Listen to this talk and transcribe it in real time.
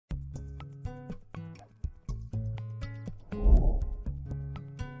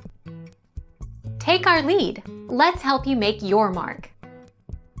Take our lead. Let's help you make your mark.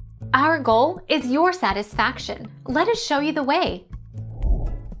 Our goal is your satisfaction. Let us show you the way.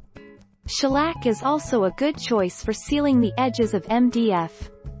 Shellac is also a good choice for sealing the edges of MDF.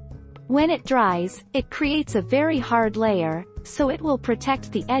 When it dries, it creates a very hard layer, so it will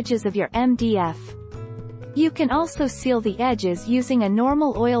protect the edges of your MDF. You can also seal the edges using a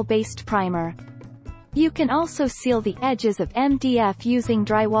normal oil-based primer. You can also seal the edges of MDF using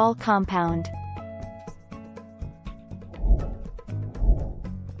drywall compound.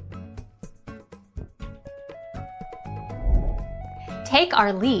 Take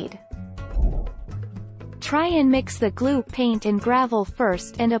our lead. Try and mix the glue, paint and gravel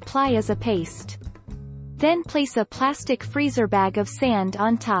first and apply as a paste. Then place a plastic freezer bag of sand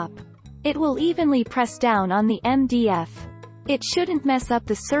on top. It will evenly press down on the MDF. It shouldn't mess up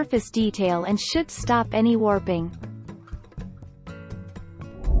the surface detail and should stop any warping.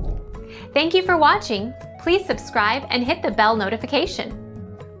 Thank you for watching. Please subscribe and hit the bell notification.